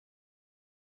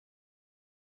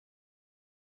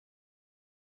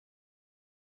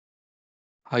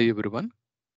Hi everyone,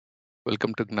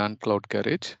 welcome to Gnan Cloud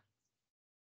Garage.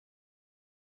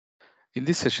 In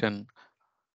this session,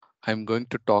 I'm going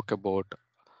to talk about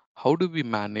how do we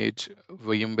manage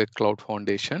VMware Cloud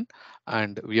Foundation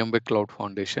and VMware Cloud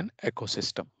Foundation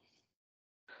ecosystem.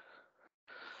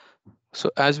 So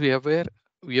as we are aware,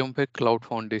 VMware Cloud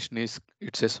Foundation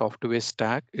it's a software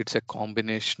stack. It's a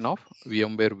combination of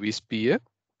VMware vSphere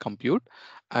compute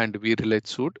and vRealize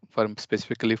suite for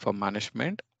specifically for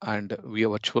management and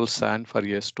virtual SAN for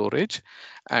your storage,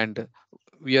 and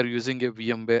we are using a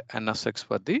VMware NSX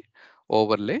for the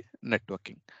overlay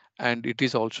networking. And it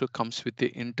is also comes with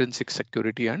the intrinsic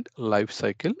security and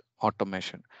lifecycle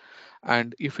automation.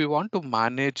 And if we want to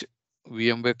manage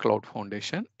VMware Cloud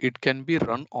Foundation, it can be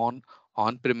run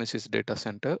on-premises data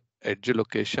center, edge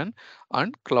location,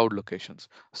 and cloud locations.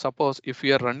 Suppose if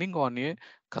we are running on a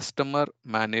customer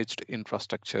managed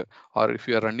infrastructure, or if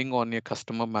you are running on a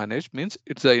customer managed means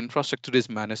it's the infrastructure is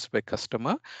managed by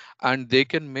customer, and they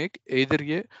can make either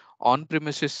a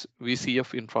on-premises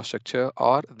VCF infrastructure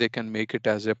or they can make it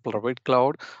as a private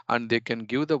cloud, and they can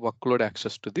give the workload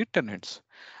access to the tenants.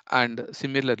 And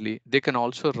similarly, they can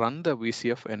also run the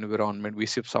VCF environment,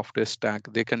 VCF software stack,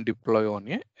 they can deploy on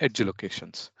a edge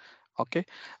locations. Okay,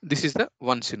 this is the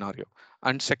one scenario.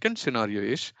 And second scenario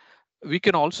is we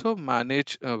can also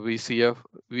manage VCF.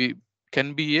 We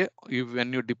can be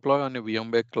when you deploy on a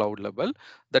VMware cloud level,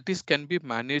 that is can be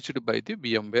managed by the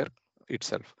VMware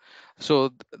itself.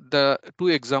 So the two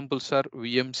examples are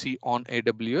VMC on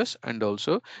AWS and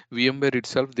also VMware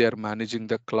itself. They are managing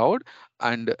the cloud,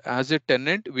 and as a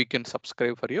tenant we can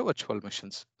subscribe for your virtual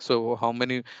machines. So how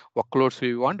many workloads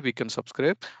we want we can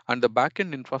subscribe, and the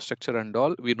backend infrastructure and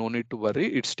all we no need to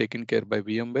worry, it's taken care by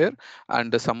VMware.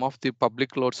 And some of the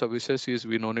public cloud services is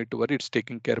we no need to worry, it's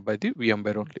taken care by the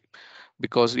VMware only.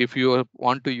 Because if you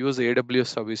want to use AWS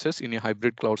services in a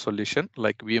hybrid cloud solution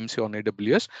like VMC on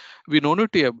AWS, we no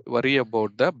need to worry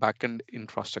about the backend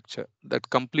infrastructure, that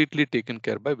completely taken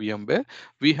care by VMware.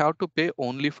 We have to pay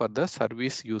only for the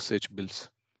service usage bills.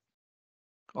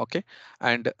 Okay,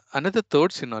 and another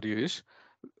third scenario is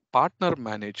partner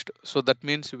managed. So that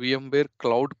means VMware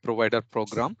Cloud Provider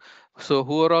Program. So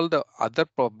who are all the other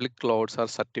public clouds are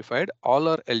certified, all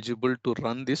are eligible to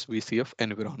run this VCF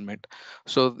environment.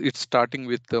 So it's starting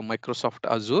with Microsoft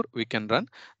Azure, we can run.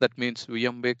 That means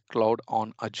VMware Cloud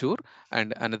on Azure,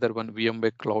 and another one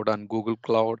VMware Cloud on Google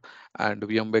Cloud, and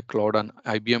VMware Cloud on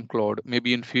IBM Cloud.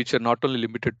 Maybe in future, not only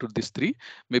limited to these three,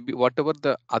 maybe whatever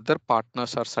the other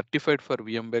partners are certified for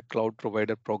VMware Cloud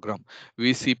Provider Program,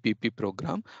 VCPP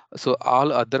program, so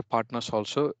all other partners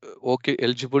also okay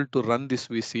eligible to run this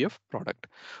VCF product.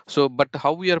 So but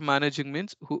how we are managing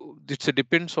means it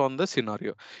depends on the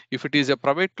scenario. If it is a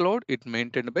private cloud, it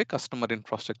maintained by customer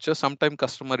infrastructure. Sometime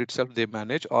customer itself they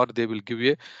manage, or they will give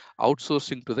a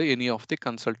outsourcing to the any of the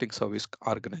consulting service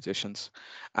organizations.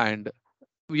 And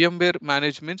VMware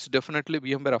managements, definitely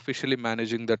VMware officially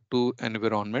managing the two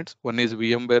environments. One is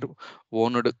VMware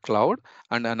owned cloud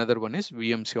and another one is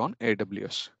VMC on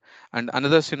AWS. And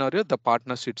another scenario, the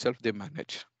partners itself they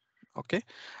manage. Okay,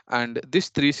 and these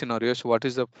three scenarios, what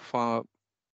is the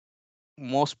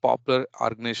most popular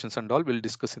organizations and all, we'll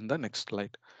discuss in the next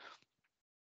slide.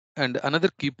 And another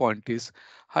key point is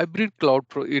hybrid cloud.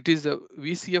 It is a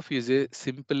VCF is a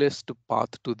simplest path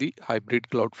to the hybrid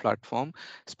cloud platform,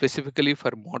 specifically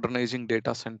for modernizing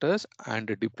data centers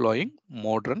and deploying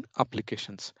modern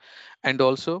applications. And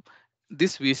also,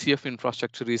 this VCF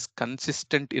infrastructure is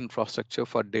consistent infrastructure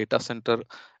for data center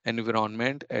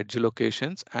environment, edge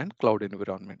locations, and cloud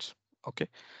environments. Okay,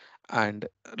 and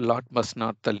last but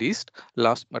not the least,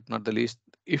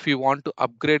 if we want to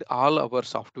upgrade all our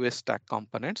software stack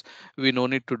components, we no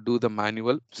need to do the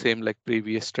manual, same like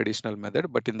previous traditional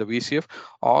method. But in the VCF,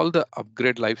 all the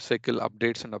upgrade lifecycle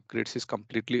updates and upgrades is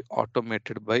completely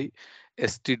automated by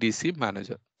SDDC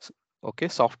manager. Okay,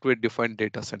 software defined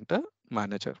data center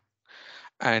manager.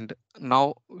 And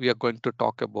now we are going to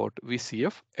talk about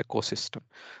VCF ecosystem.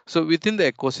 So within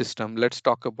the ecosystem, let's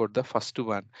talk about the first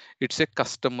one. It's a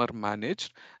customer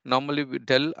managed. Normally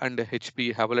Dell and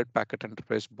HP, Hewlett Packard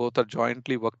Enterprise, both are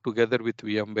jointly work together with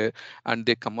VMware, and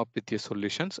they come up with the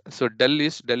solutions. So Dell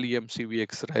EMC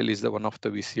vRealize is the one of the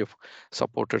VCF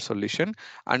supported solution,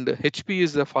 and HP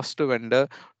is the first vendor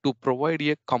to provide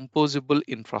a composable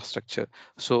infrastructure.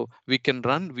 So we can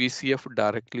run VCF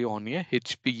directly on a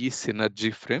HPE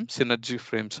Synergy frame. Synergy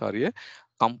frames are a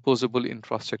composable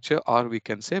infrastructure, or we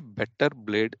can say better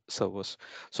blade servers.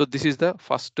 So this is the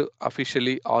first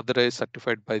officially authorized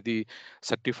certified by the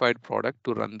certified product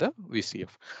to run the VCF.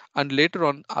 And later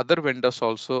on, other vendors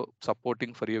also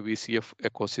supporting for your VCF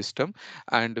ecosystem.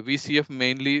 And VCF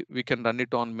mainly we can run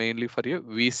it on mainly for your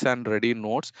vSAN ready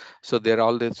nodes. So there are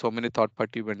all the so many third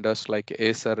party vendors like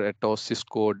Acer, Atos,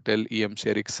 Cisco, Dell, EMC,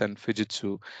 Ericsson,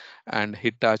 Fujitsu, and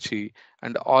Hitachi,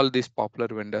 and all these popular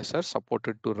vendors are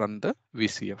supported to run the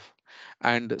VCF.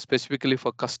 And specifically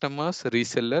for customers,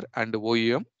 reseller, and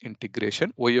OEM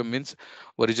integration. OEM means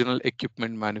original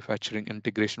equipment manufacturing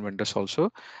integration vendors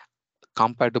also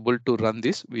compatible to run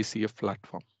this VCF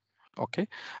platform. Okay.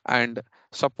 And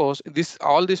suppose this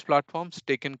all these platforms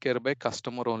taken care by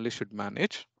customer only should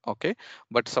manage. Okay.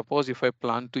 But suppose if I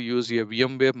plan to use a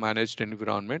VMware managed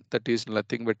environment, that is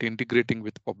nothing but integrating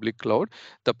with public cloud,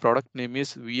 the product name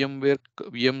is VMware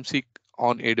VMC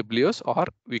on AWS, or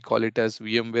we call it as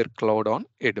VMware Cloud on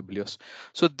AWS.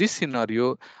 So this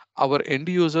scenario, our end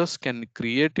users can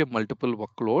create a multiple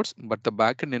workloads, but the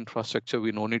backend infrastructure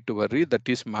we no need to worry, that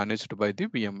is managed by the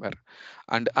VMware.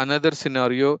 And another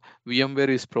scenario, VMware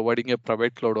is providing a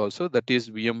private cloud also, that is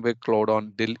VMware Cloud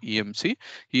on Dell EMC.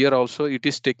 Here also it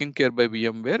is taken care by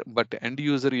VMware, but end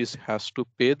user is has to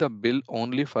pay the bill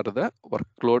only for the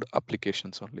workload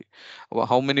applications only.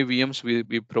 How many VMs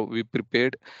we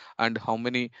prepared, and how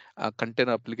many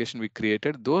container application we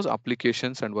created, those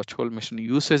applications and virtual machine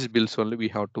usage bills only we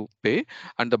have to pay,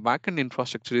 and the backend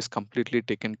infrastructure is completely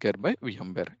taken care by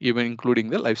VMware, even including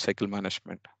the lifecycle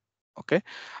management. Okay.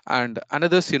 And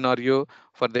another scenario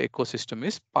for the ecosystem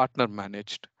is partner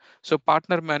managed. So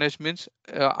partner managed means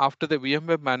after the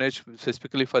VMware managed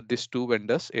specifically for these two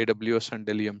vendors, AWS and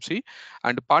Dell EMC,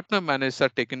 and partner managed are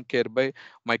taken care by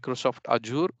Microsoft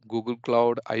Azure, Google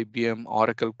Cloud, IBM,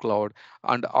 Oracle Cloud,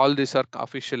 and all these are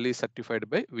officially certified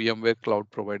by VMware Cloud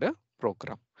Provider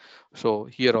Program. So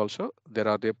here also there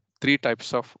are the three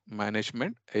types of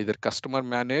management: either customer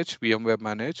manage, VMware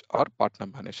manage, or partner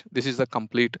manage. This is the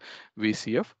complete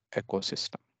VCF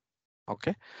ecosystem.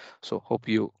 Okay, so hope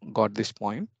you got this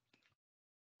point.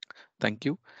 Thank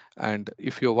you. And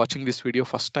if you're watching this video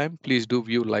first time, please do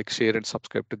view, like, share, and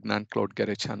subscribe to Gnan Cloud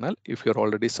Garage channel. If you're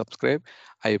already subscribed,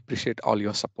 I appreciate all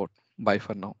your support. Bye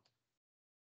for now.